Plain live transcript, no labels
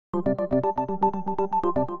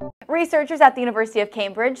Researchers at the University of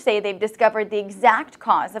Cambridge say they've discovered the exact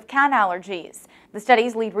cause of cat allergies. The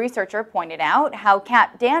study's lead researcher pointed out how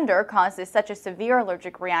cat dander causes such a severe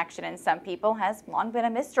allergic reaction in some people has long been a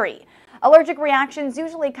mystery. Allergic reactions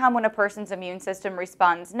usually come when a person's immune system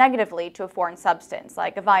responds negatively to a foreign substance,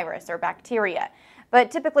 like a virus or bacteria.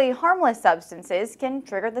 But typically harmless substances can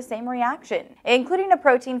trigger the same reaction, including a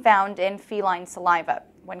protein found in feline saliva.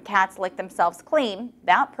 When cats lick themselves clean,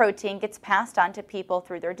 that protein gets passed on to people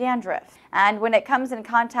through their dandruff. And when it comes in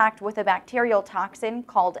contact with a bacterial toxin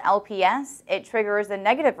called LPS, it triggers a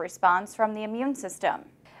negative response from the immune system.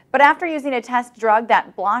 But after using a test drug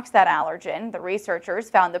that blocks that allergen, the researchers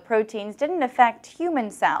found the proteins didn't affect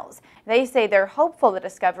human cells. They say they're hopeful the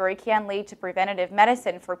discovery can lead to preventative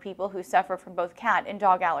medicine for people who suffer from both cat and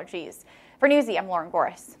dog allergies. For Newsy, I'm Lauren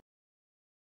Goris.